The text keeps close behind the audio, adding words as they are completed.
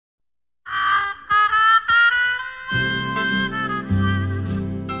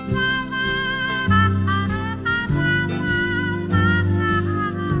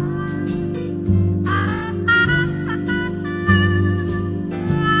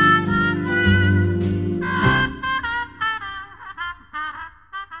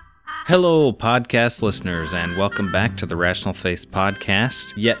Hello, podcast listeners, and welcome back to the Rational Faith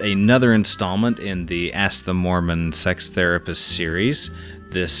Podcast, yet another installment in the Ask the Mormon Sex Therapist series.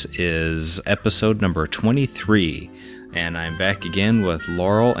 This is episode number 23, and I'm back again with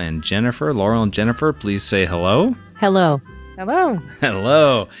Laurel and Jennifer. Laurel and Jennifer, please say hello. Hello. Hello.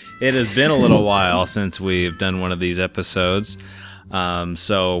 Hello. It has been a little while since we've done one of these episodes.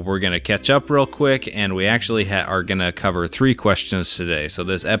 So we're going to catch up real quick, and we actually are going to cover 3 questions today. So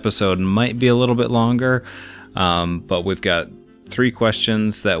this episode might be a little bit longer, but we've got 3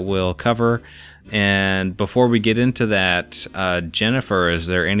 questions that we'll cover. And before we get into that, Jennifer, is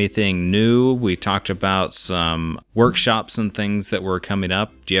there anything new? We talked about some workshops and things that were coming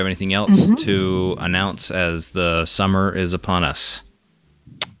up. Do you have anything else to announce as the summer is upon us?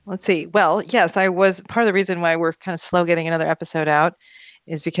 Let's see. Well, yes, I was part of the reason why we're kind of slow getting another episode out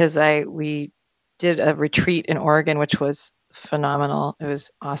is because we did a retreat in Oregon, which was phenomenal. It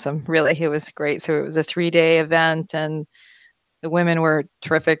was awesome. Really, it was great. So it was a 3-day event, and the women were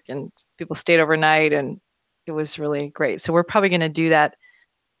terrific, and people stayed overnight, and it was really great. So we're probably going to do that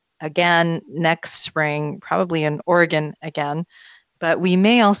again next spring, probably in Oregon again, but we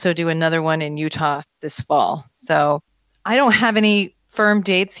may also do another one in Utah this fall. So I don't have any firm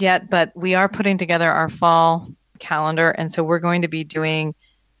dates yet, but we are putting together our fall calendar. And so we're going to be doing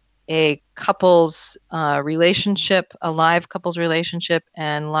a couples relationship, a live couples relationship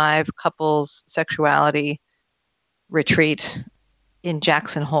and live couples sexuality retreat in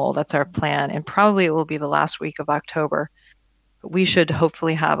Jackson Hole. That's our plan. And probably it will be the last week of October. But we should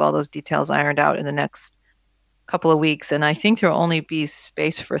hopefully have all those details ironed out in the next couple of weeks. And I think there will only be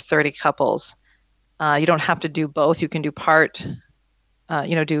space for 30 couples. You don't have to do both. You can do part.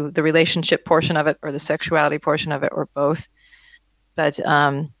 Do the relationship portion of it or the sexuality portion of it or both. But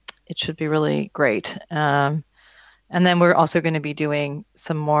it should be really great. And then we're also going to be doing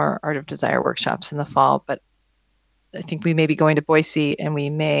some more Art of Desire workshops in the fall. But I think we may be going to Boise, and we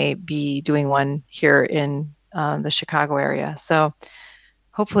may be doing one here in the Chicago area. So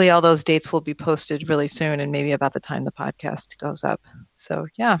hopefully all those dates will be posted really soon, and maybe about the time the podcast goes up. So,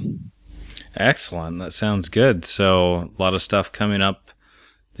 yeah. Excellent. That sounds good. So a lot of stuff coming up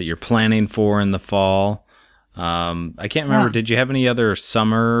that you're planning for in the fall. I can't remember. Yeah. Did you have any other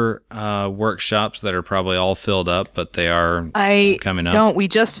summer workshops that are probably all filled up, but they are coming up? Don't. We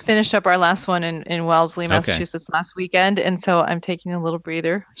just finished up our last one in Wellesley, Massachusetts last weekend, and so I'm taking a little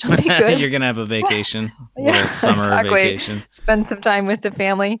breather, which will be good. You're going to have a vacation, a little summer vacation. Spend some time with the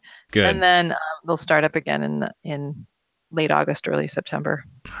family. Good. And then they'll start up again in late August, early September.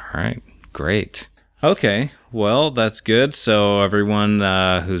 All right. Great. Okay, well, that's good. So everyone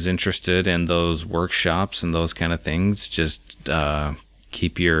who's interested in those workshops and those kind of things, just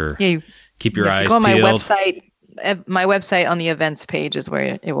keep your eyes peeled. Go on my website. My website on the events page is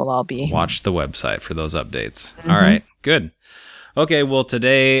where it will all be. Watch the website for those updates. All right, good. Okay, well,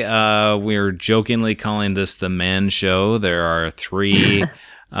 today we're jokingly calling this the Man Show. There are 3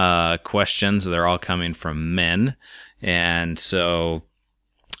 questions. They're all coming from men. And so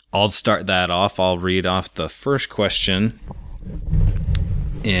I'll start that off. I'll read off the first question,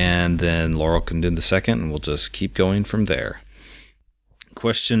 and then Laurel can do the second, and we'll just keep going from there.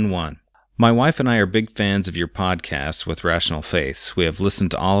 Question 1. My wife and I are big fans of your podcasts with Rational Faiths. We have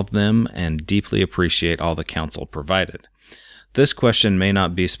listened to all of them and deeply appreciate all the counsel provided. This question may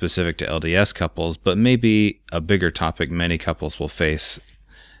not be specific to LDS couples, but may be a bigger topic many couples will face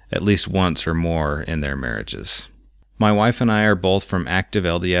at least once or more in their marriages. My wife and I are both from active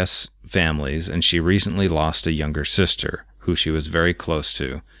LDS families, and she recently lost a younger sister, who she was very close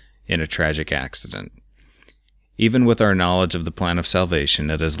to, in a tragic accident. Even with our knowledge of the plan of salvation,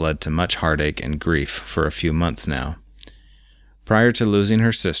 it has led to much heartache and grief for a few months now. Prior to losing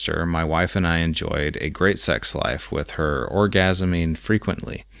her sister, my wife and I enjoyed a great sex life, with her orgasming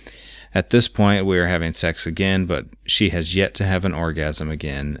frequently. At this point, we are having sex again, but she has yet to have an orgasm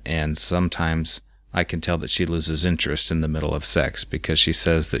again, and sometimes I can tell that she loses interest in the middle of sex because she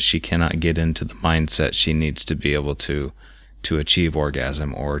says that she cannot get into the mindset she needs to be able to achieve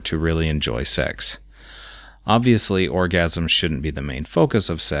orgasm or to really enjoy sex. Obviously, orgasm shouldn't be the main focus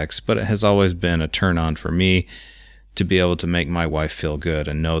of sex, but it has always been a turn-on for me to be able to make my wife feel good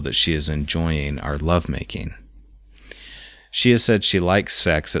and know that she is enjoying our lovemaking. She has said she likes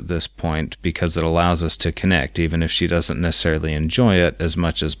sex at this point because it allows us to connect, even if she doesn't necessarily enjoy it as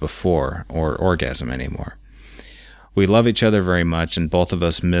much as before or orgasm anymore. We love each other very much, and both of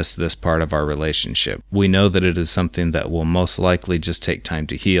us miss this part of our relationship. We know that it is something that will most likely just take time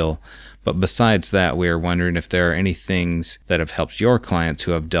to heal, But besides that, we are wondering if there are any things that have helped your clients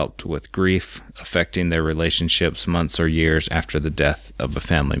who have dealt with grief affecting their relationships months or years after the death of a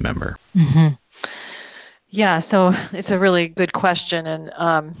family member. Mm-hmm. Yeah, so it's a really good question. And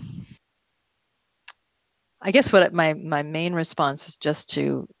I guess what my main response is just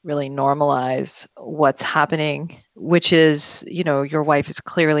to really normalize what's happening, which is, your wife is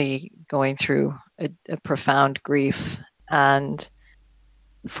clearly going through a profound grief. And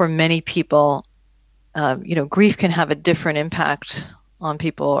for many people, grief can have a different impact on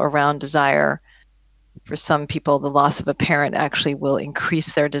people around desire. For some people, the loss of a parent actually will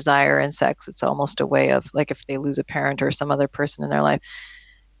increase their desire in sex. It's almost a way of, like, if they lose a parent or some other person in their life,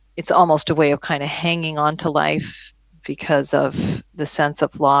 it's almost a way of kind of hanging on to life because of the sense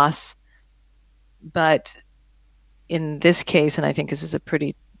of loss. But in this case, and I think this is a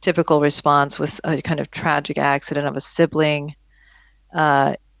pretty typical response with a kind of tragic accident of a sibling,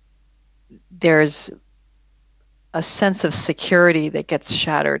 there's a sense of security that gets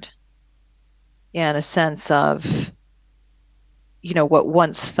shattered, and a sense of, what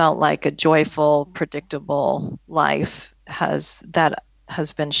once felt like a joyful, predictable life has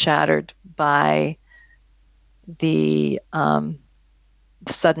been shattered by the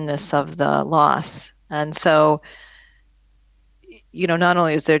suddenness of the loss. And so, not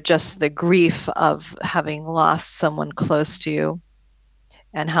only is there just the grief of having lost someone close to you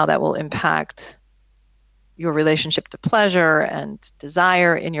and how that will impact your relationship to pleasure and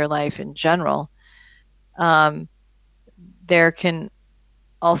desire in your life in general, there can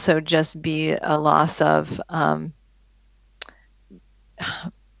also just be a loss of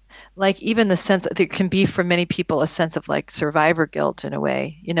like, even the sense that there can be, for many people, a sense of like survivor guilt in a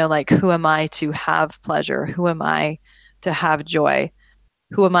way, like, who am I to have pleasure? Who am I to have joy?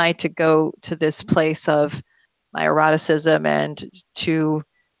 Who am I to go to this place of my eroticism and to,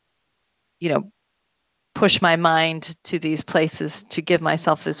 push my mind to these places to give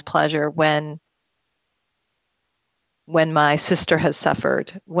myself this pleasure when my sister has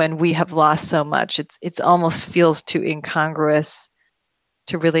suffered, when we have lost so much? It's almost feels too incongruous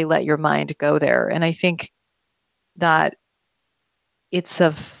to really let your mind go there. And I think that it's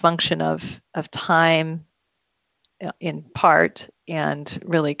a function of time in part, and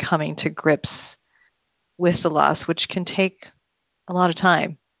really coming to grips with the loss, which can take a lot of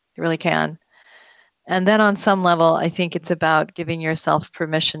time. It really can. And then on some level, I think it's about giving yourself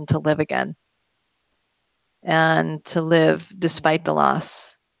permission to live again and to live despite the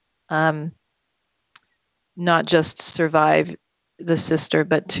loss. Not just survive the sister,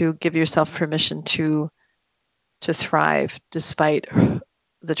 but to give yourself permission to thrive despite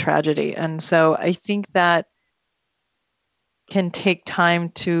the tragedy. And so I think that can take time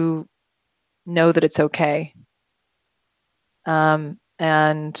to know that it's okay,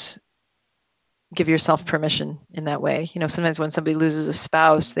 and give yourself permission in that way. Sometimes when somebody loses a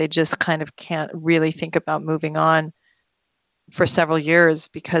spouse, they just kind of can't really think about moving on for several years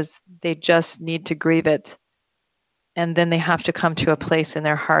because they just need to grieve it. And then they have to come to a place in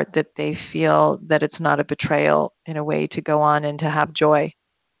their heart that they feel that it's not a betrayal, in a way, to go on and to have joy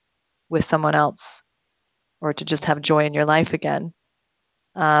with someone else, or to just have joy in your life again.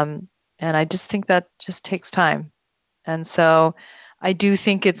 And I just think that just takes time. And so I do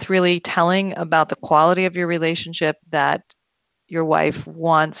think it's really telling about the quality of your relationship that your wife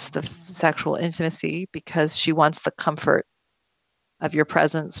wants the sexual intimacy because she wants the comfort of your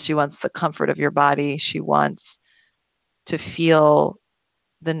presence. She wants the comfort of your body. She wants to feel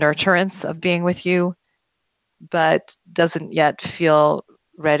the nurturance of being with you, but doesn't yet feel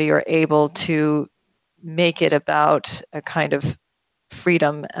ready or able to make it about a kind of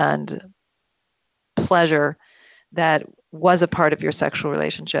freedom and pleasure that was a part of your sexual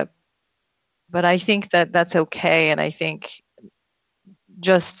relationship. But I think that that's okay. And I think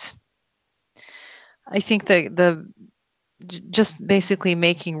just just basically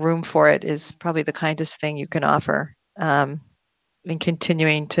making room for it is probably the kindest thing you can offer, in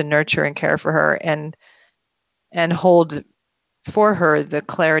continuing to nurture and care for her, and hold for her the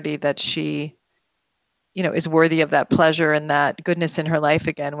clarity that she, is worthy of that pleasure and that goodness in her life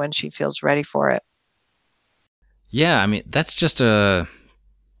again when she feels ready for it. Yeah, I mean, that's just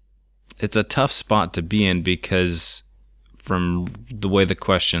it's a tough spot to be in, because from the way the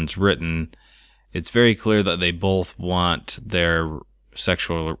question's written, it's very clear that they both want their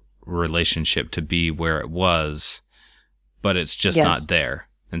sexual relationship to be where it was, but it's just not there.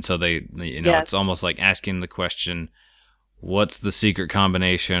 And so they, it's almost like asking the question, what's the secret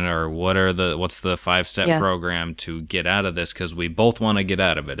combination, or what's the 5-step program to get out of this? Because we both want to get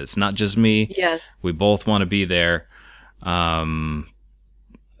out of it. It's not just me. Yes. We both want to be there.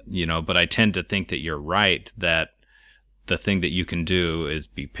 but I tend to think that you're right, that the thing that you can do is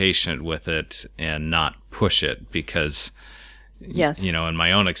be patient with it and not push it, because, Yes. in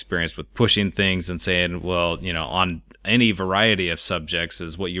my own experience with pushing things and saying, well, on any variety of subjects,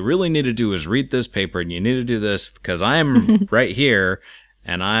 is what you really need to do is read this paper and you need to do this because I'm right here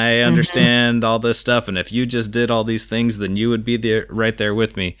and I understand all this stuff. And if you just did all these things, then you would be there, right there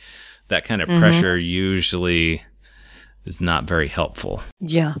with me. That kind of pressure usually is not very helpful.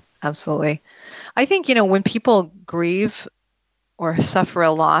 Yeah, absolutely. I think, when people grieve or suffer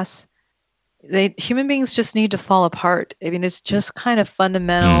a loss, human beings just need to fall apart. I mean, it's just kind of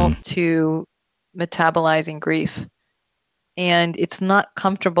fundamental to metabolizing grief. And it's not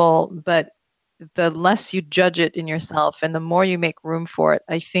comfortable, but the less you judge it in yourself and the more you make room for it,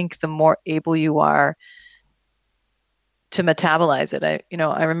 I think the more able you are to metabolize it.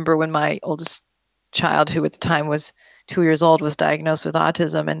 I remember when my oldest child, who at the time was 2 years old, was diagnosed with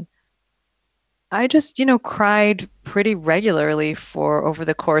autism, and I just, cried pretty regularly for over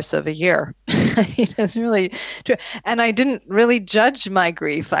the course of a year. It's really true. And I didn't really judge my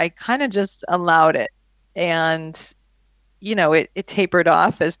grief. I kind of just allowed it. And, it tapered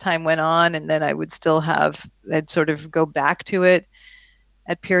off as time went on. And then I'd sort of go back to it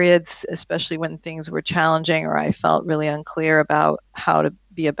at periods, especially when things were challenging or I felt really unclear about how to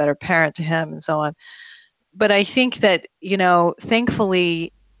be a better parent to him and so on. But I think that,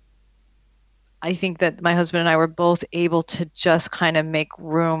 thankfully, I think that my husband and I were both able to just kind of make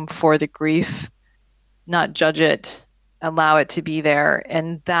room for the grief, not judge it, allow it to be there.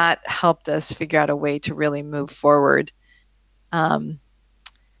 And that helped us figure out a way to really move forward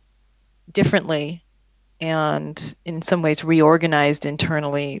differently and in some ways reorganized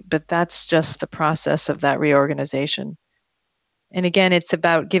internally. But that's just the process of that reorganization. And again, it's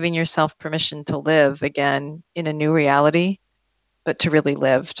about giving yourself permission to live again in a new reality, but to really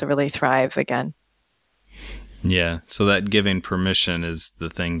live, to really thrive again. Yeah. So that giving permission is the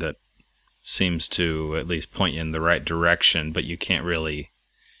thing that seems to at least point you in the right direction, but you can't really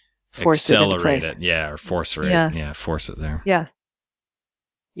force accelerate it. Yeah. Or force it. Yeah. Yeah. Force it there. Yeah.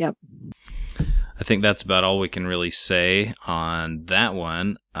 Yep. I think that's about all we can really say on that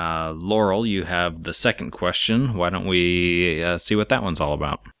one. Laurel, you have the second question. Why don't we see what that one's all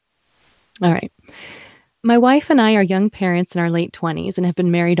about? All right. My wife and I are young parents in our late 20s and have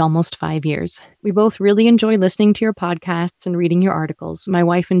been married almost 5 years. We both really enjoy listening to your podcasts and reading your articles. My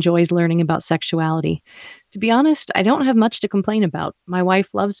wife enjoys learning about sexuality. To be honest, I don't have much to complain about. My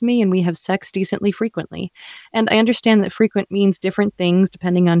wife loves me and we have sex decently frequently. And I understand that frequent means different things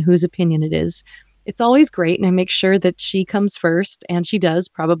depending on whose opinion it is. It's always great, and I make sure that she comes first, and she does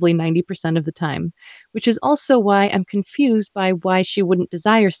probably 90% of the time, which is also why I'm confused by why she wouldn't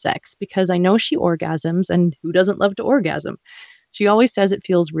desire sex, because I know she orgasms, and who doesn't love to orgasm? She always says it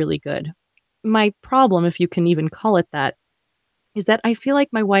feels really good. My problem, if you can even call it that, is that I feel like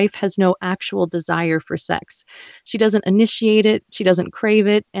my wife has no actual desire for sex. She doesn't initiate it, she doesn't crave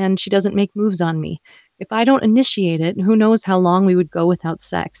it, and she doesn't make moves on me. If I don't initiate it, who knows how long we would go without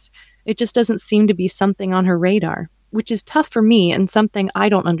sex. It just doesn't seem to be something on her radar, which is tough for me and something I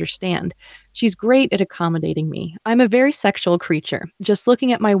don't understand. She's great at accommodating me. I'm a very sexual creature. Just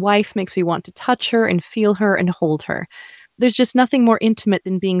looking at my wife makes me want to touch her and feel her and hold her. There's just nothing more intimate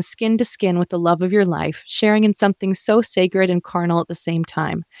than being skin to skin with the love of your life, sharing in something so sacred and carnal at the same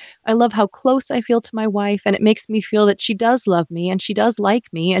time. I love how close I feel to my wife, and it makes me feel that she does love me, and she does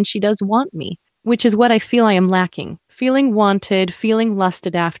like me, and she does want me, which is what I feel I am lacking. Feeling wanted, feeling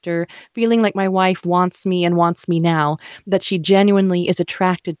lusted after, feeling like my wife wants me and wants me now, that she genuinely is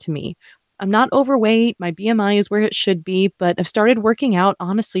attracted to me. I'm not overweight, my BMI is where it should be, but I've started working out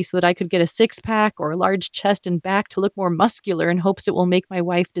honestly so that I could get a six-pack or a large chest and back to look more muscular in hopes it will make my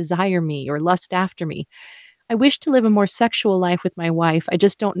wife desire me or lust after me. I wish to live a more sexual life with my wife. I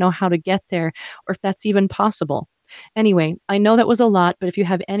just don't know how to get there or if that's even possible. Anyway, I know that was a lot, but if you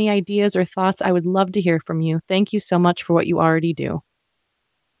have any ideas or thoughts, I would love to hear from you. Thank you so much for what you already do.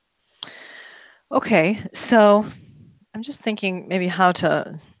 Okay, so I'm just thinking maybe how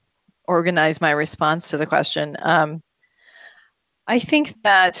to organize my response to the question. I think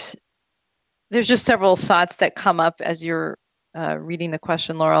that there's just several thoughts that come up as you're reading the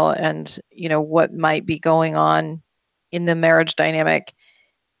question, Laurel, and what might be going on in the marriage dynamic.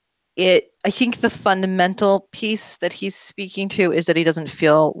 I think the fundamental piece that he's speaking to is that he doesn't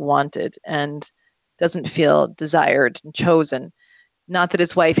feel wanted and doesn't feel desired and chosen. Not that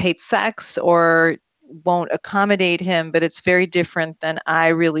his wife hates sex or won't accommodate him, but it's very different than I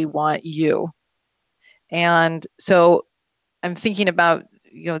really want you. And so I'm thinking about,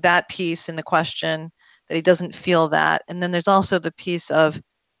 that piece in the question, that he doesn't feel that. And then there's also the piece of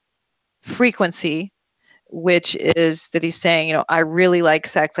frequency, which is that he's saying, I really like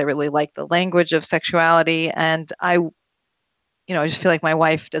sex. I really like the language of sexuality. And I just feel like my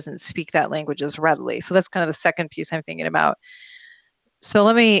wife doesn't speak that language as readily. So that's kind of the second piece I'm thinking about. So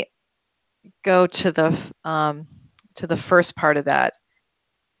let me go to the first part of that.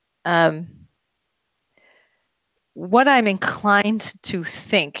 What I'm inclined to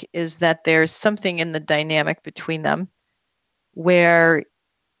think is that there's something in the dynamic between them where,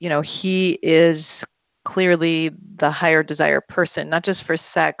 he is clearly the higher desire person, not just for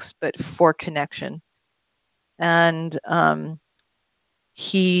sex, but for connection. And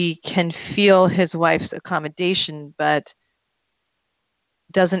he can feel his wife's accommodation, but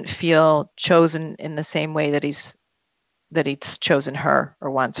doesn't feel chosen in the same way that he's chosen her or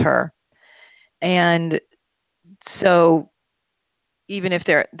wants her. And so even if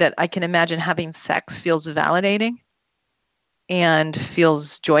that I can imagine having sex feels validating and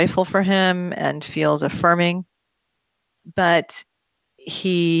feels joyful for him and feels affirming, but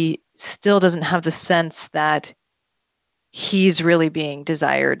he still doesn't have the sense that he's really being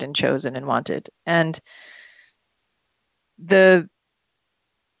desired and chosen and wanted. And I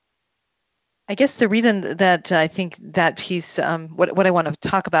guess the reason that I think that piece, what I want to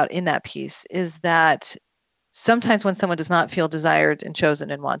talk about in that piece is that sometimes when someone does not feel desired and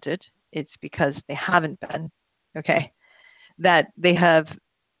chosen and wanted, it's because they haven't been, okay? That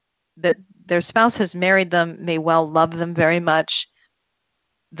their spouse has married them, may well love them very much.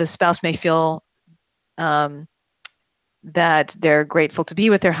 The spouse may feel that they're grateful to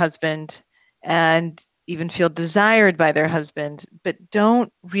be with their husband and even feel desired by their husband, but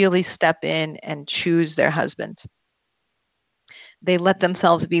don't really step in and choose their husband. They let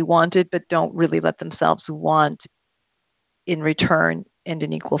themselves be wanted, but don't really let themselves want in return and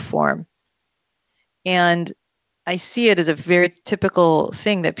in equal form. And I see it as a very typical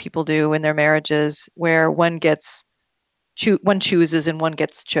thing that people do in their marriages where one chooses and one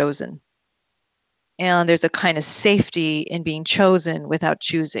gets chosen. And there's a kind of safety in being chosen without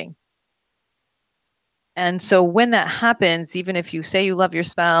choosing. And so when that happens, even if you say you love your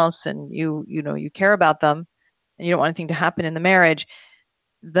spouse and you care about them and you don't want anything to happen in the marriage,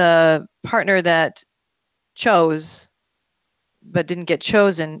 the partner that chose but didn't get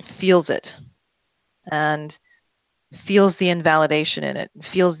chosen feels it and feels the invalidation in it,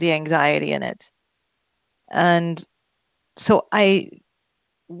 feels the anxiety in it. And so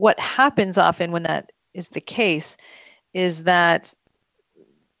what happens often when that is the case is that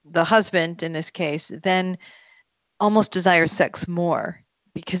the husband, in this case, then almost desires sex more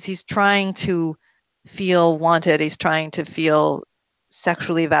because he's trying to feel wanted. He's trying to feel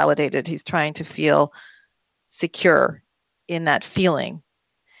sexually validated. He's trying to feel secure in that feeling.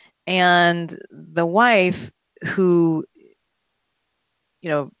 And the wife who,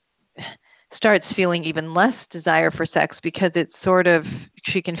 starts feeling even less desire for sex because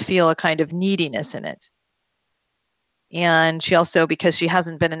she can feel a kind of neediness in it. And she also, because she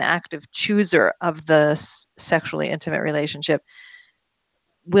hasn't been an active chooser of the sexually intimate relationship,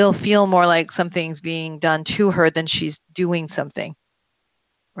 will feel more like something's being done to her than she's doing something,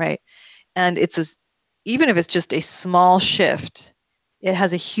 right? And even if it's just a small shift, it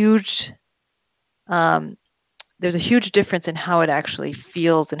has there's a huge difference in how it actually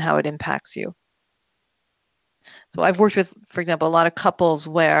feels and how it impacts you. So I've worked with, for example, a lot of couples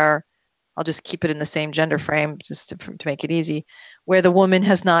where, I'll just keep it in the same gender frame just to make it easy, where the woman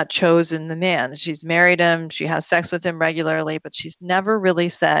has not chosen the man. She's married him, she has sex with him regularly, but she's never really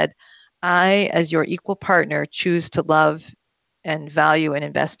said, I, as your equal partner, choose to love and value and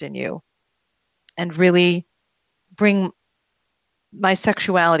invest in you and really bring my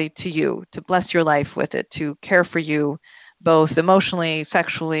sexuality to you, to bless your life with it, to care for you, both emotionally,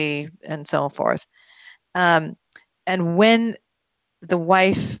 sexually, and so forth. And when the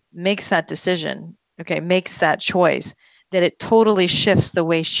wife makes that decision, makes that choice, that it totally shifts the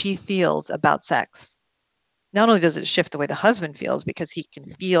way she feels about sex. Not only does it shift the way the husband feels, because he can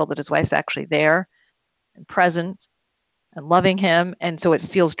feel that his wife's actually there and present and loving him, and so it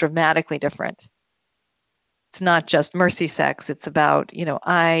feels dramatically different. It's not just mercy sex. It's about,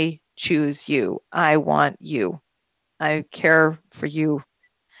 I choose you. I want you. I care for you.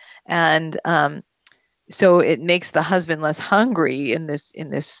 And so it makes the husband less hungry in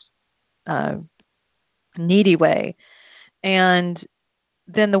this needy way. And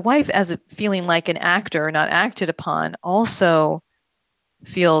then the wife, as feeling like an actor, not acted upon, also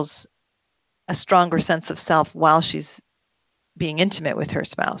feels a stronger sense of self while she's being intimate with her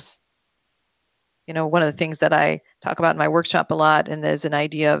spouse. One of the things that I talk about in my workshop a lot, and there's an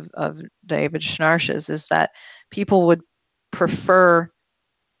idea of David Schnarch's, is that people would prefer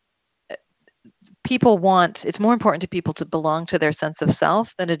it's more important to people to belong to their sense of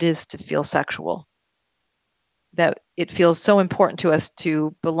self than it is to feel sexual. That it feels so important to us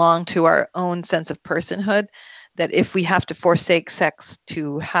to belong to our own sense of personhood that if we have to forsake sex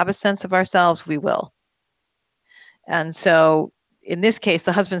to have a sense of ourselves, we will. And so in this case,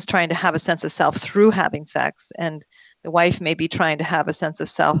 the husband's trying to have a sense of self through having sex, and the wife may be trying to have a sense of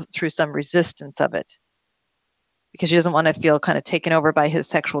self through some resistance of it because she doesn't want to feel kind of taken over by his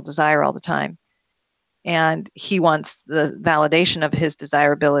sexual desire all the time. And he wants the validation of his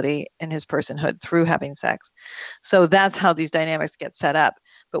desirability and his personhood through having sex. So that's how these dynamics get set up.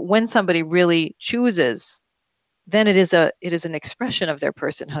 But when somebody really chooses, then it is an expression of their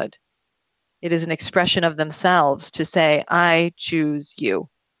personhood. It is an expression of themselves to say, I choose you.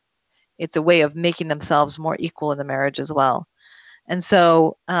 It's a way of making themselves more equal in the marriage as well. And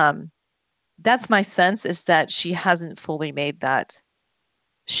so that's my sense, is that she hasn't fully made that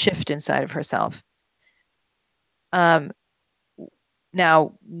shift inside of herself. Now,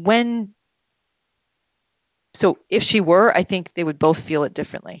 if she were, I think they would both feel it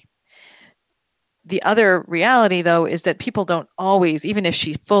differently. The other reality, though, is that people don't always, even if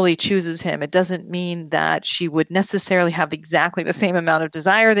she fully chooses him, it doesn't mean that she would necessarily have exactly the same amount of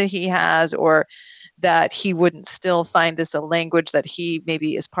desire that he has, or that he wouldn't still find this a language that he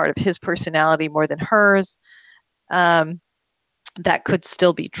maybe is part of his personality more than hers. That could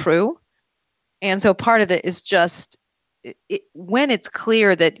still be true. And so part of it is just when it's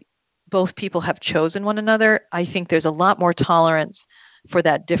clear that both people have chosen one another, I think there's a lot more tolerance for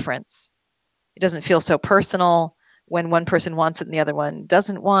that difference. It doesn't feel so personal when one person wants it and the other one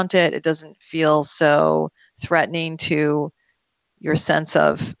doesn't want it. It doesn't feel so threatening to your sense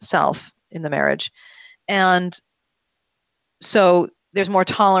of self in the marriage. And so there's more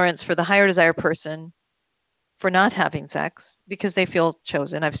tolerance for the higher desire person for not having sex because they feel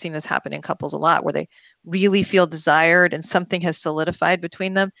chosen. I've seen this happen in couples a lot where they really feel desired and something has solidified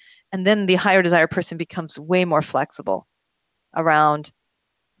between them. And then the higher desire person becomes way more flexible around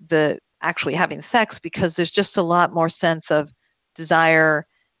the actually having sex because there's just a lot more sense of desire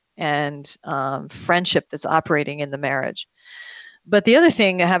and friendship that's operating in the marriage. But the other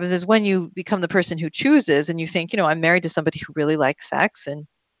thing that happens is when you become the person who chooses and you think, I'm married to somebody who really likes sex and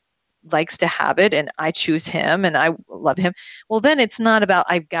likes to have it, and I choose him and I love him. Well, then it's not about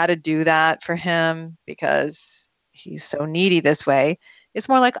I've got to do that for him because he's so needy this way. It's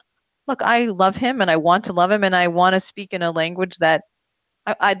more like, look, I love him and I want to love him and I want to speak in a language that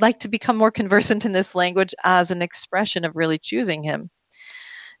I'd like to become more conversant in this language as an expression of really choosing him.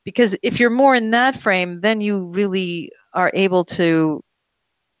 Because if you're more in that frame, then you really are able to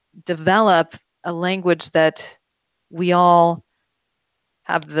develop a language that we all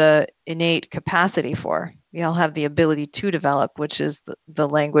have the innate capacity for. We all have the ability to develop, which is the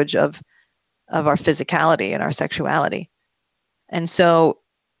language of our physicality and our sexuality. And so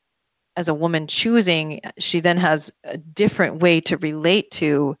as a woman choosing, she then has a different way to relate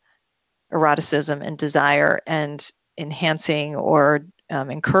to eroticism and desire and enhancing or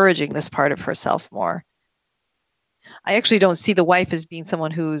encouraging this part of herself more. I actually don't see the wife as being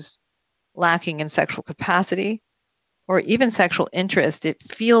someone who's lacking in sexual capacity or even sexual interest. It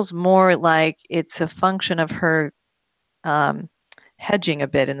feels more like it's a function of her hedging a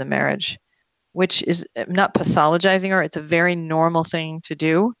bit in the marriage, which is not pathologizing her. It's a very normal thing to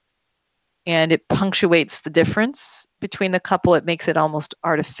do. And it punctuates the difference between the couple. It makes it almost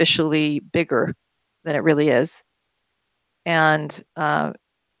artificially bigger than it really is. And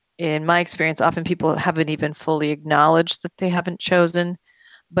in my experience, often people haven't even fully acknowledged that they haven't chosen,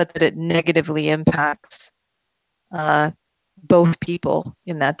 but that it negatively impacts both people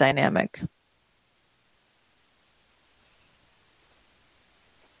in that dynamic.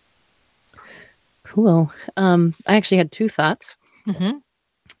 Cool. I actually had two thoughts. Mm-hmm.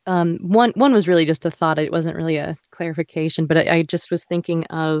 One was really just a thought. It wasn't really a clarification, but I just was thinking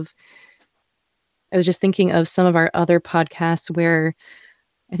of some of our other podcasts where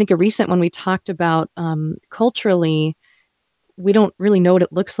I think a recent one we talked about culturally, we don't really know what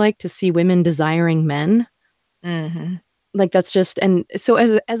it looks like to see women desiring men. Mm-hmm. Like that's just, and so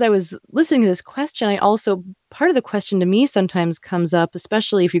as I was listening to this question, I also, part of the question to me sometimes comes up,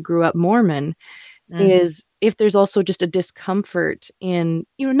 especially if you grew up Mormon, is if there's also just a discomfort in,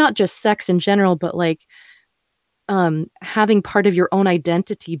 not just sex in general, but like having part of your own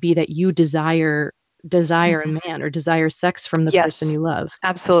identity be that you desire a man or desire sex from the person you love.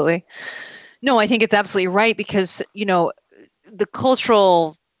 Absolutely. No, I think it's absolutely right because, the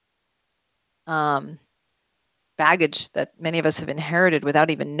cultural baggage that many of us have inherited without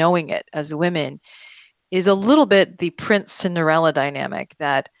even knowing it as women is a little bit the Prince Cinderella dynamic,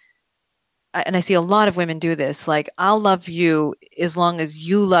 that and I see a lot of women do this, like, I'll love you as long as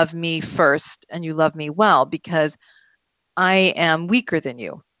you love me first and you love me well, because I am weaker than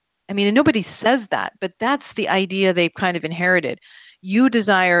you. I mean, and nobody says that, but that's the idea they've kind of inherited. You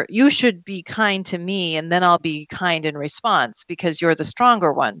should be kind to me, and then I'll be kind in response because you're the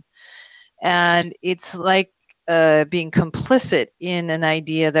stronger one. And it's like being complicit in an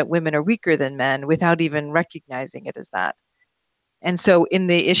idea that women are weaker than men without even recognizing it as that. And so, in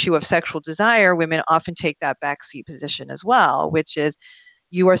the issue of sexual desire, women often take that backseat position as well, which is,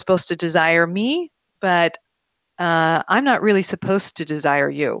 you are supposed to desire me, but I'm not really supposed to desire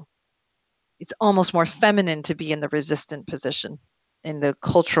you. It's almost more feminine to be in the resistant position in the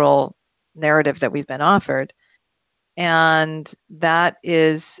cultural narrative that we've been offered. And that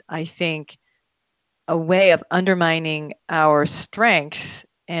is, I think, a way of undermining our strength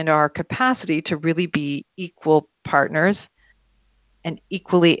and our capacity to really be equal partners and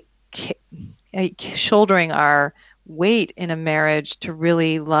equally shouldering our weight in a marriage to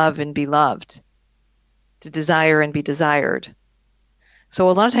really love and be loved, to desire and be desired. So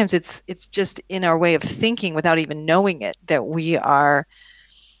a lot of times it's just in our way of thinking without even knowing it that we are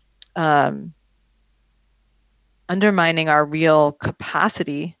undermining our real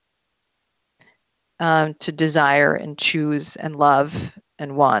capacity to desire and choose and love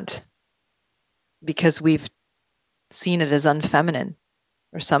and want, because we've seen it as unfeminine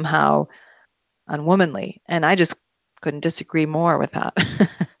or somehow unwomanly. And I just couldn't disagree more with that.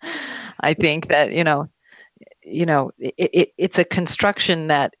 I think that, it's a construction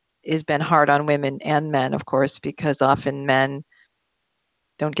that has been hard on women and men, of course, because often men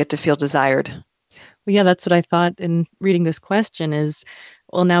don't get to feel desired. Well, yeah, that's what I thought in reading this question is,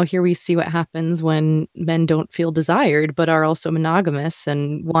 well, now here we see what happens when men don't feel desired, but are also monogamous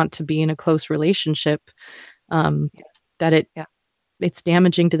and want to be in a close relationship, that it's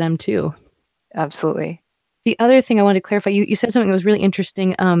damaging to them too. Absolutely. The other thing I wanted to clarify, you said something that was really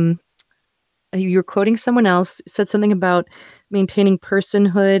interesting. You were quoting someone else, said something about maintaining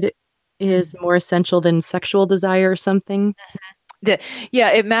personhood is more essential than sexual desire or something.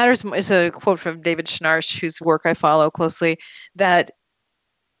 Yeah, it matters. It's a quote from David Schnarch, whose work I follow closely, that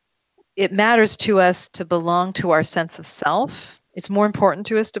it matters to us to belong to our sense of self. It's more important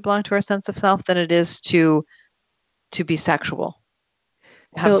to us to belong to our sense of self than it is to be sexual.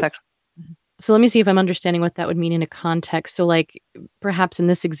 So let me see if I'm understanding what that would mean in a context. So like perhaps in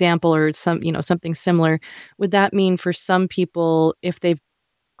this example or something similar, would that mean for some people, if they've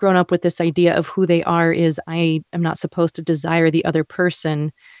grown up with this idea of who they are is I am not supposed to desire the other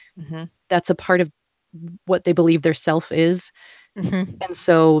person, that's a part of what they believe their self is. And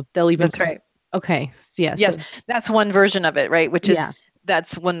so they'll even... That's right. Okay. Yes. Yes. That's one version of it, right? Which is,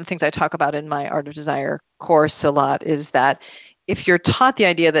 that's one of the things I talk about in my Art of Desire course a lot, is that if you're taught the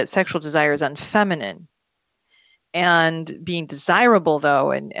idea that sexual desire is unfeminine, and being desirable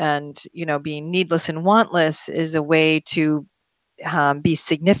though, and being needless and wantless is a way to be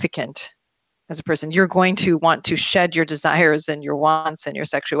significant as a person, you're going to want to shed your desires and your wants and your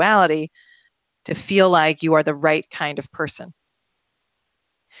sexuality to feel like you are the right kind of person.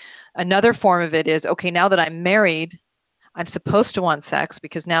 Another form of it is, okay, now that I'm married, I'm supposed to want sex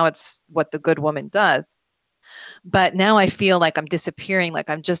because now it's what the good woman does. But now I feel like I'm disappearing, like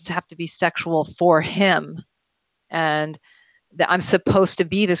I'm just have to be sexual for him. And that I'm supposed to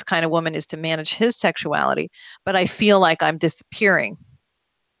be this kind of woman is to manage his sexuality. But I feel like I'm disappearing,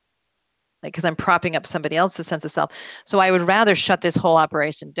 like, because I'm propping up somebody else's sense of self. So I would rather shut this whole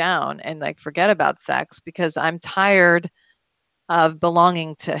operation down and like forget about sex because I'm tired of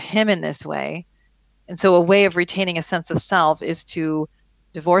belonging to him in this way. And so a way of retaining a sense of self is to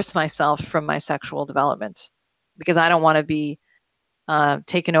divorce myself from my sexual development because I don't want to be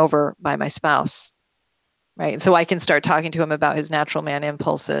taken over by my spouse, right? So I can start talking to him about his natural man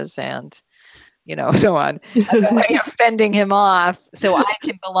impulses and, so on, as a way of fending him off so I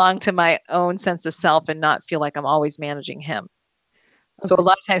can belong to my own sense of self and not feel like I'm always managing him. Okay. So a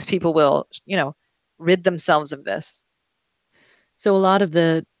lot of times people will, rid themselves of this. So a lot of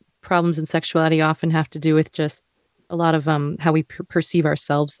the problems in sexuality often have to do with just a lot of how we perceive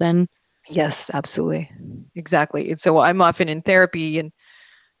ourselves then. Yes, absolutely. Exactly. And so I'm often in therapy and,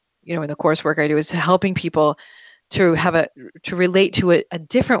 in the coursework I do is helping people to relate to a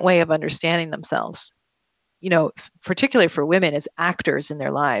different way of understanding themselves, particularly for women as actors in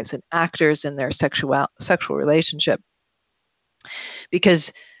their lives and actors in their sexual relationship.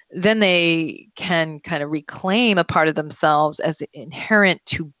 Because then they can kind of reclaim a part of themselves as inherent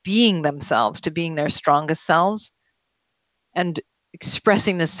to being themselves, to being their strongest selves, and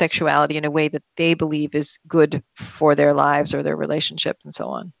expressing this sexuality in a way that they believe is good for their lives or their relationship and so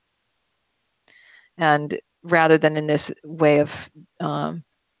on. and rather than in this way of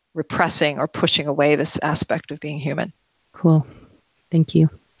repressing or pushing away this aspect of being human. Cool. Thank you.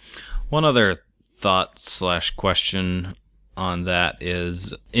 One other thought/question on that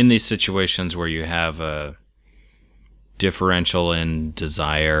is, in these situations where you have a differential in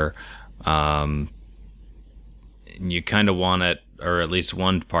desire, you kind of want it, or at least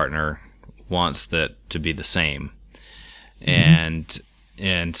one partner wants that to be the same. And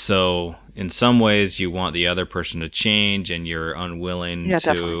so in some ways you want the other person to change, and you're unwilling to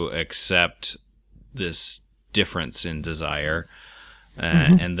definitely accept this difference in desire.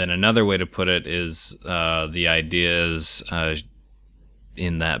 And then another way to put it is the ideas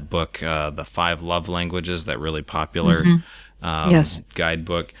in that book, The 5 Love Languages, that really popular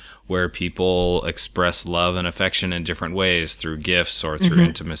guidebook, where people express love and affection in different ways, through gifts or through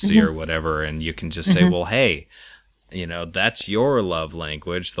intimacy or whatever. And you can just say, well, hey, that's your love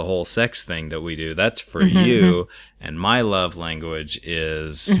language, the whole sex thing that we do, that's for you. And my love language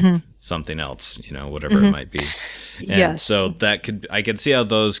is something else, whatever it might be. And so I could see how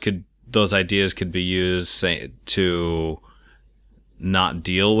those ideas could be used to not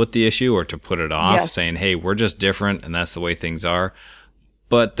deal with the issue, or to put it off, saying, hey, we're just different and that's the way things are.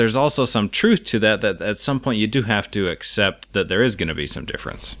 But there's also some truth to that at some point you do have to accept that there is going to be some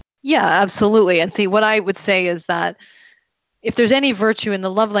difference. Yeah, absolutely. And see, what I would say is that if there's any virtue in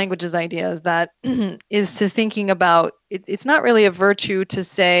the love languages ideas, that is to thinking about it's not really a virtue to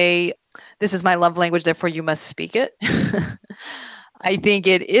say, this is my love language, therefore you must speak it. I think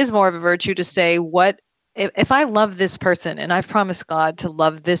it is more of a virtue to say, if I love this person and I've promised God to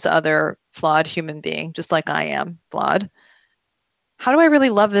love this other flawed human being, just like I am flawed, how do I really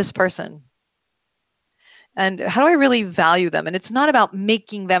love this person? And how do I really value them? And it's not about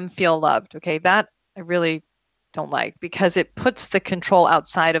making them feel loved. Okay. That I really don't like, because it puts the control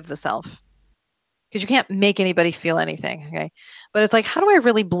outside of the self, because you can't make anybody feel anything. Okay. But it's like, how do I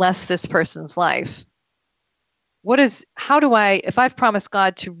really bless this person's life? If I've promised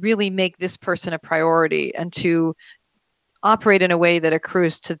God to really make this person a priority and to operate in a way that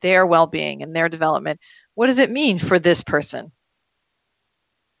accrues to their well-being and their development, what does it mean for this person?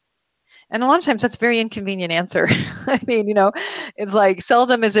 And a lot of times that's a very inconvenient answer. I mean, it's like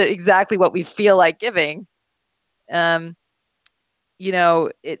seldom is it exactly what we feel like giving.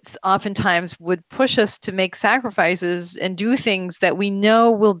 It's oftentimes would push us to make sacrifices and do things that we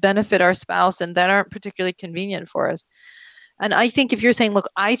know will benefit our spouse and that aren't particularly convenient for us. And I think if you're saying, look,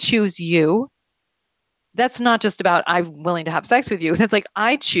 I choose you, that's not just about I'm willing to have sex with you. That's like,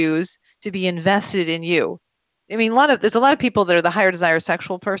 I choose to be invested in you. I mean, there's a lot of people that are the higher desire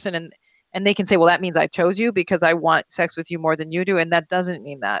sexual person, and they can say, well, that means I chose you because I want sex with you more than you do. And that doesn't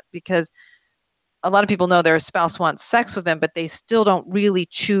mean that, because a lot of people know their spouse wants sex with them, but they still don't really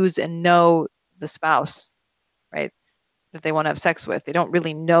choose and know the spouse, right, that they want to have sex with. They don't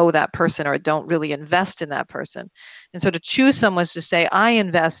really know that person, or don't really invest in that person. And so to choose someone is to say, I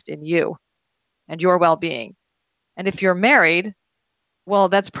invest in you and your well-being. And if you're married, well,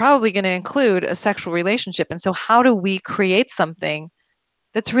 that's probably going to include a sexual relationship. And so how do we create something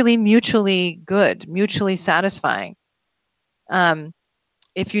that's really mutually good, mutually satisfying?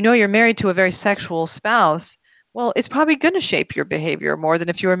 If you know you're married to a very sexual spouse, well, it's probably going to shape your behavior more than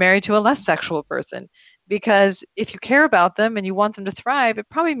if you were married to a less sexual person. Because if you care about them and you want them to thrive, it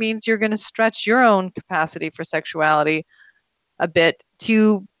probably means you're going to stretch your own capacity for sexuality a bit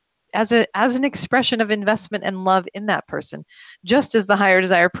as an expression of investment and love in that person. Just as the higher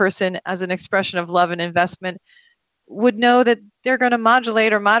desire person, as an expression of love and investment, would know that they're going to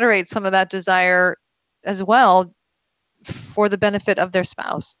modulate or moderate some of that desire as well, for the benefit of their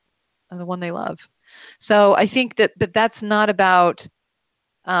spouse, the one they love. So I think but that's not about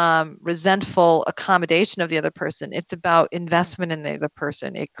resentful accommodation of the other person. It's about investment in the other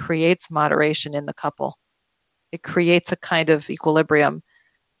person. It creates moderation in the couple. It creates a kind of equilibrium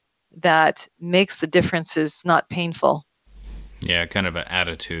that makes the differences not painful. Yeah, kind of an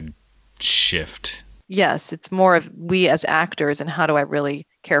attitude shift. Yes, it's more of we as actors and how do I really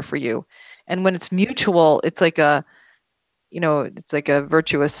care for you? And when it's mutual, it's like a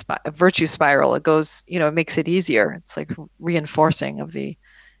virtue spiral. It goes, it makes it easier. It's like reinforcing of you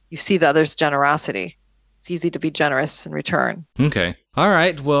see the other's generosity. It's easy to be generous in return. Okay. All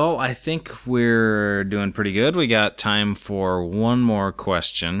right. Well, I think we're doing pretty good. We got time for one more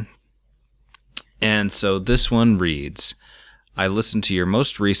question. And so this one reads, I listened to your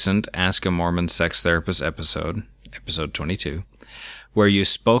most recent Ask a Mormon Sex Therapist episode 22, where you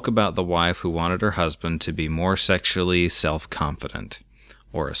spoke about the wife who wanted her husband to be more sexually self-confident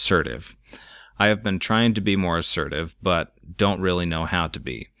or assertive. I have been trying to be more assertive, but don't really know how to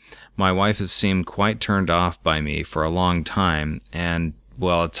be. My wife has seemed quite turned off by me for a long time, and,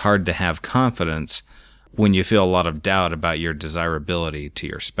 well, it's hard to have confidence when you feel a lot of doubt about your desirability to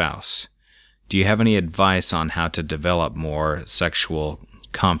your spouse. Do you have any advice on how to develop more sexual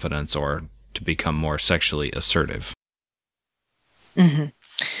confidence or to become more sexually assertive? Mm-hmm.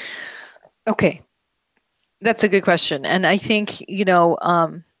 Okay. That's a good question. And I think,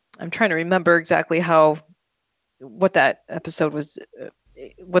 I'm trying to remember exactly what that episode was,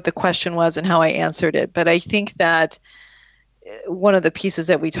 what the question was and how I answered it. But I think that one of the pieces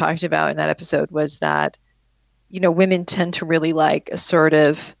that we talked about in that episode was that, women tend to really like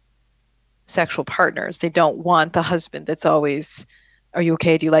assertive sexual partners. They don't want the husband that's always, are you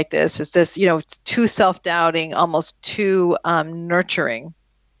okay? Do you like this? Is this, too self-doubting, almost too nurturing.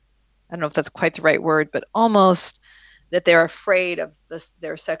 I don't know if that's quite the right word, but almost that they're afraid of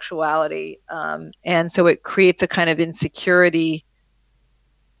their sexuality. And so it creates a kind of insecurity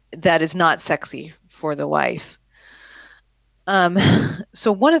that is not sexy for the wife.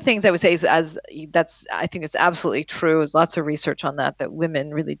 So one of the things I would say is, I think it's absolutely true. There's lots of research on that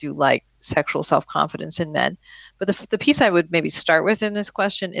women really do like sexual self-confidence in men. But the piece I would maybe start with in this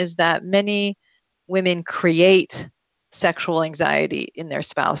question is that many women create sexual anxiety in their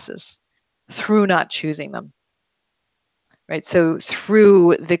spouses through not choosing them, right? So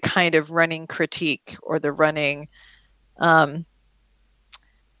through the kind of running critique or the running, what's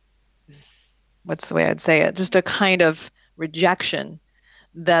the way I'd say it? Just a kind of rejection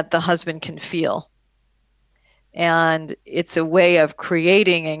that the husband can feel. And it's a way of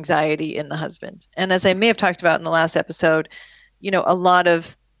creating anxiety in the husband. And as I may have talked about in the last episode, a lot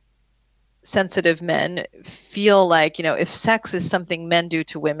of sensitive men feel like, if sex is something men do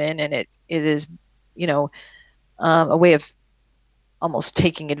to women and it is, a way of almost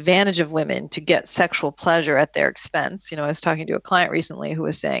taking advantage of women to get sexual pleasure at their expense. I was talking to a client recently who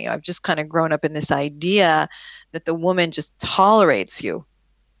was saying, I've just kind of grown up in this idea that the woman just tolerates you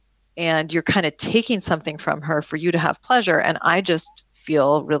and you're kind of taking something from her for you to have pleasure. And I just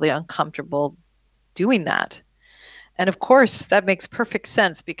feel really uncomfortable doing that. And of course, that makes perfect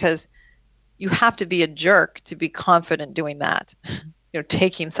sense because you have to be a jerk to be confident doing that,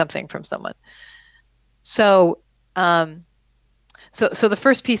 taking something from someone. So the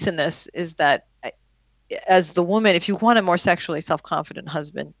first piece in this is that as the woman, if you want a more sexually self-confident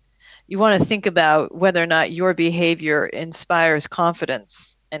husband, you want to think about whether or not your behavior inspires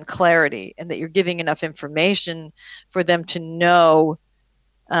confidence and clarity and that you're giving enough information for them to know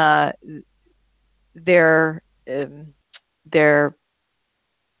their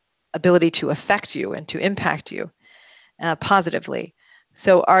ability to affect you and to impact you positively.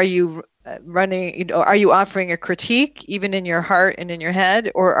 So are you are you offering a critique even in your heart and in your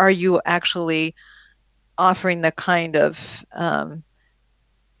head, or are you actually offering the kind of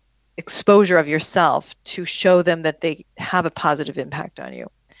exposure of yourself to show them that they have a positive impact on you?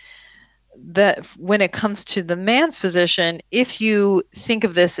 That when it comes to the man's position, if you think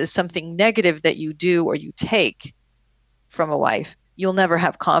of this as something negative that you do or you take from a wife, you'll never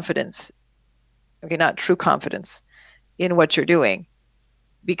have confidence, not true confidence in what you're doing.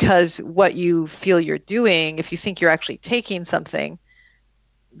 Because what you feel you're doing, if you think you're actually taking something,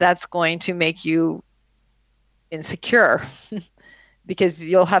 that's going to make you insecure because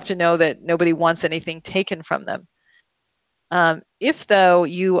you'll have to know that nobody wants anything taken from them. If, though,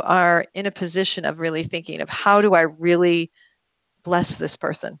 you are in a position of really thinking of how do I really bless this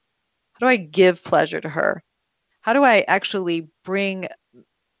person? How do I give pleasure to her? How do I actually bring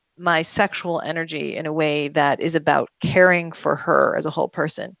my sexual energy in a way that is about caring for her as a whole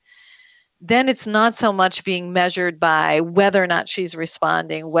person? Then it's not so much being measured by whether or not she's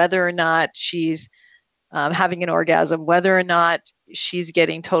responding, whether or not she's having an orgasm, whether or not she's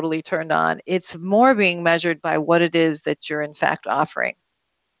getting totally turned on. It's more being measured by what it is that you're in fact offering.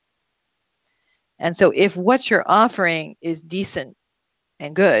 And so if what you're offering is decent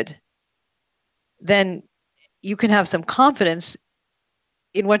and good, then you can have some confidence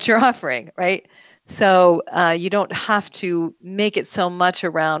in what you're offering, right? So you don't have to make it so much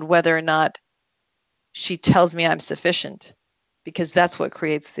around whether or not she tells me I'm sufficient, because that's what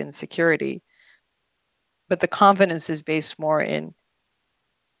creates the insecurity. But the confidence is based more in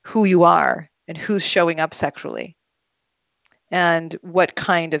who you are and who's showing up sexually and what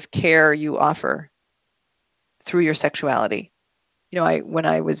kind of care you offer through your sexuality. When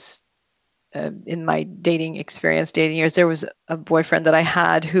I was in my dating years, there was a boyfriend that I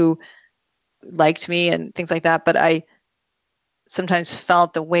had who liked me and things like that, but I sometimes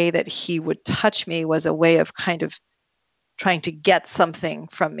felt the way that he would touch me was a way of kind of trying to get something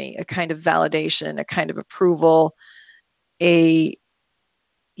from me, a kind of validation, a kind of approval,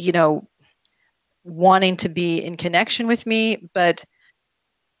 wanting to be in connection with me, but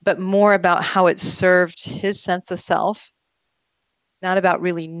more about how it served his sense of self, not about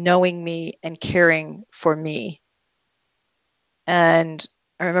really knowing me and caring for me. And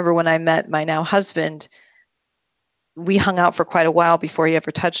I remember when I met my now husband, we hung out for quite a while before he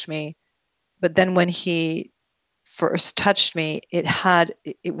ever touched me. But then when he first touched me,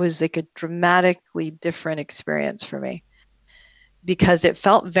 it was like a dramatically different experience for me, because it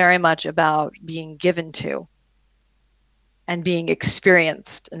felt very much about being given to and being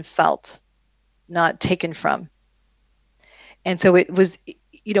experienced and felt, not taken from. And so it was,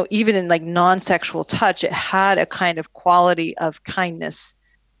 even in like non-sexual touch, it had a kind of quality of kindness,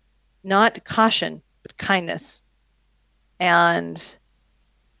 not caution, but kindness. And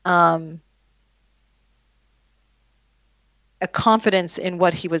a confidence in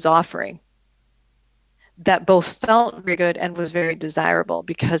what he was offering that both felt very good and was very desirable,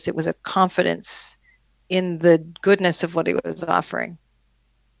 because it was a confidence in the goodness of what he was offering.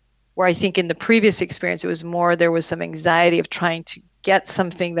 Where I think in the previous experience, it was more, there was some anxiety of trying to get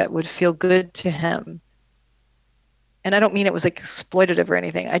something that would feel good to him. And I don't mean it was like exploitative or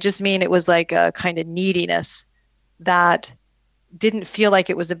anything. I just mean it was like a kind of neediness that didn't feel like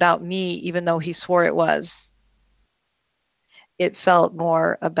it was about me, even though he swore it was. It felt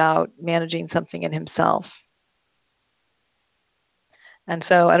more about managing something in himself. And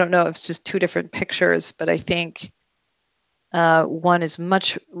so I don't know if it's just two different pictures, but I think one is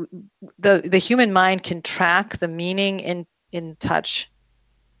much, the human mind can track the meaning in touch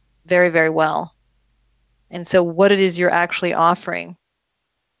very, very well. And so what it is you're actually offering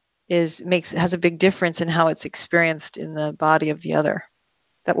has a big difference in how it's experienced in the body of the other.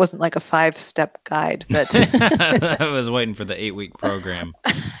 That wasn't like a 5-step guide, but I was waiting for the 8-week program.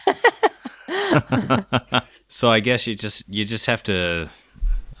 So I guess you just have to,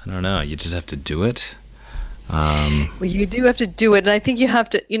 I don't know, you just have to do it. Well, you do have to do it, and I think you have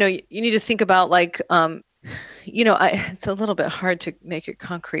to, you need to think about like, it's a little bit hard to make it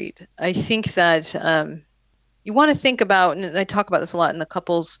concrete. I think that you want to think about, and I talk about this a lot in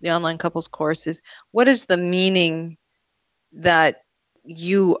the online couples course, is what is the meaning that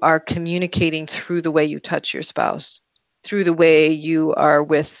you are communicating through the way you touch your spouse, through the way you are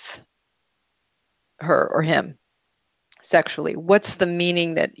with her or him sexually. What's the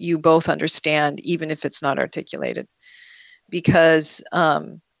meaning that you both understand, even if it's not articulated? Because a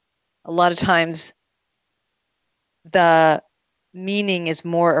lot of times the meaning is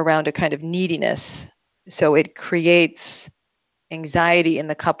more around a kind of neediness. So it creates anxiety in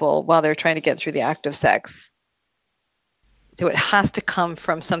the couple while they're trying to get through the act of sex. So it has to come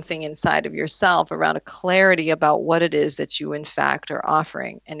from something inside of yourself around a clarity about what it is that you in fact are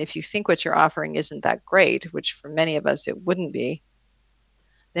offering. And if you think what you're offering isn't that great, which for many of us it wouldn't be,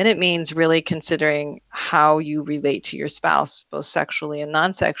 then it means really considering how you relate to your spouse, both sexually and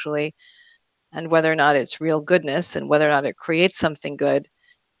non-sexually, and whether or not it's real goodness and whether or not it creates something good,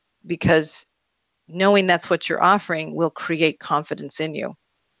 because knowing that's what you're offering will create confidence in you,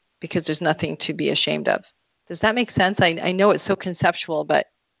 because there's nothing to be ashamed of. Does that make sense? I know it's so conceptual, but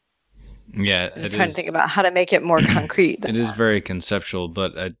yeah, I'm trying to think about how to make it more concrete. It is very conceptual,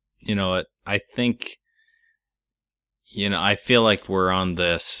 but I think, I feel like we're on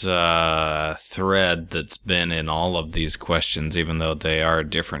this thread that's been in all of these questions, even though they are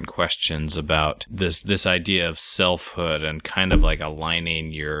different questions, about this idea of selfhood and kind of like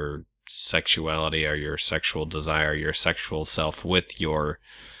aligning your sexuality or your sexual desire, your sexual self with your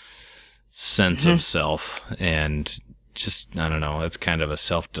sense of self. And just, I don't know, it's kind of a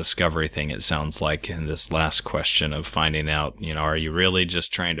self-discovery thing, it sounds like, in this last question of finding out, are you really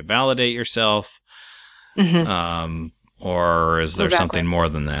just trying to validate yourself? Or is there something more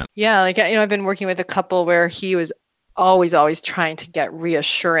than that? Yeah, like, I've been working with a couple where he was always trying to get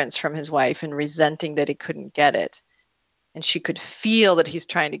reassurance from his wife and resenting that he couldn't get it. And she could feel that he's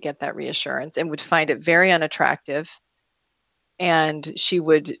trying to get that reassurance and would find it very unattractive. And she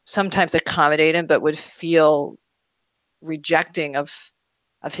would sometimes accommodate him, but would feel rejecting of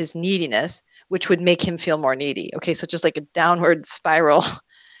his neediness, which would make him feel more needy. Okay, so just like a downward spiral.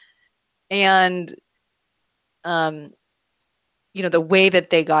 And the way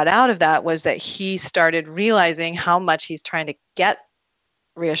that they got out of that was that he started realizing how much he's trying to get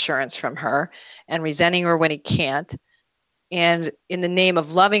reassurance from her and resenting her when he can't, and in the name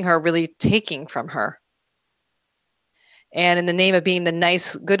of loving her, really taking from her. And in the name of being the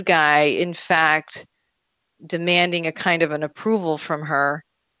nice, good guy, in fact, demanding a kind of an approval from her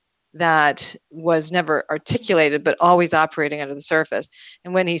that was never articulated, but always operating under the surface.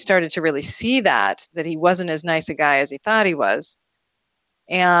 And when he started to really see that he wasn't as nice a guy as he thought he was,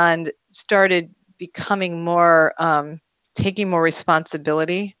 and started becoming more, taking more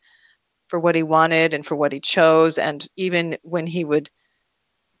responsibility for what he wanted and for what he chose. And even when he would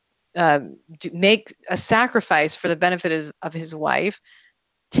make a sacrifice for the benefit of his wife,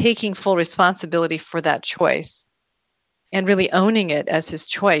 taking full responsibility for that choice and really owning it as his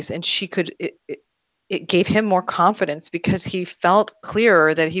choice. And it gave him more confidence because he felt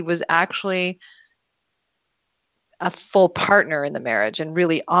clearer that he was actually a full partner in the marriage and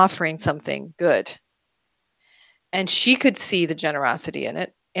really offering something good. And she could see the generosity in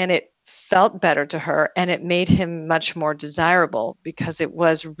it, and it felt better to her, and it made him much more desirable because it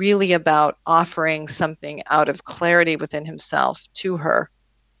was really about offering something out of clarity within himself to her,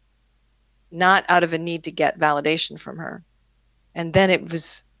 not out of a need to get validation from her. And then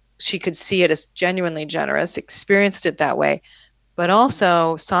she could see it as genuinely generous, experienced it that way, but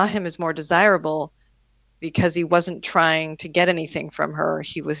also saw him as more desirable because he wasn't trying to get anything from her.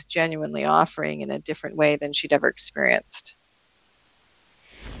 He was genuinely offering in a different way than she'd ever experienced.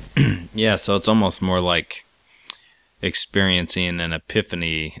 Yeah, so it's almost more like experiencing an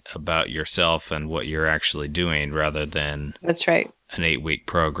epiphany about yourself and what you're actually doing rather than That's right. an 8-week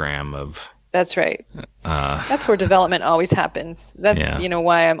program of... That's right. That's where development always happens. That's,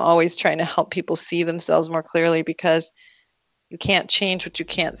 why I'm always trying to help people see themselves more clearly, because you can't change what you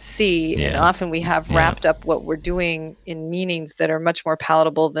can't see. Yeah. And often we have wrapped up what we're doing in meanings that are much more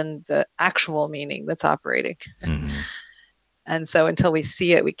palatable than the actual meaning that's operating. Mm-hmm. And so until we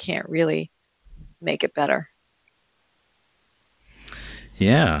see it, we can't really make it better.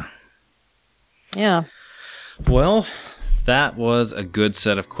 Yeah. Yeah. Well, that was a good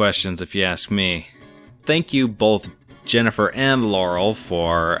set of questions, if you ask me. Thank you both, Jennifer and Laurel,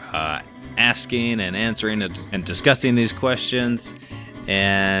 for asking and answering and discussing these questions.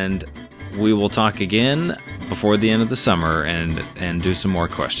 And we will talk again before the end of the summer and do some more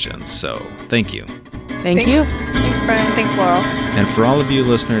questions. So thank you. Thanks you. Thanks, Brian. Thanks, Laurel. And for all of you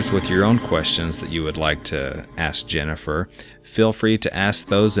listeners with your own questions that you would like to ask Jennifer, feel free to ask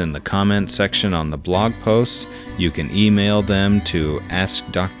those in the comment section on the blog post. You can email them to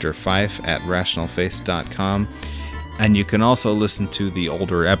askdrfife@rationalfaith.com. And you can also listen to the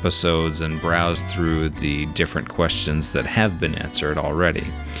older episodes and browse through the different questions that have been answered already.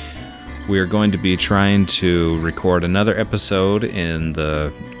 We are going to be trying to record another episode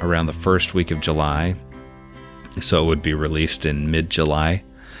around the first week of July. So it would be released in mid-July.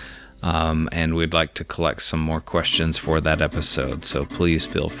 And we'd like to collect some more questions for that episode. So please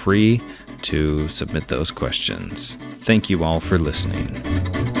feel free to submit those questions. Thank you all for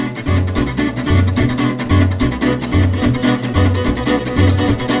listening.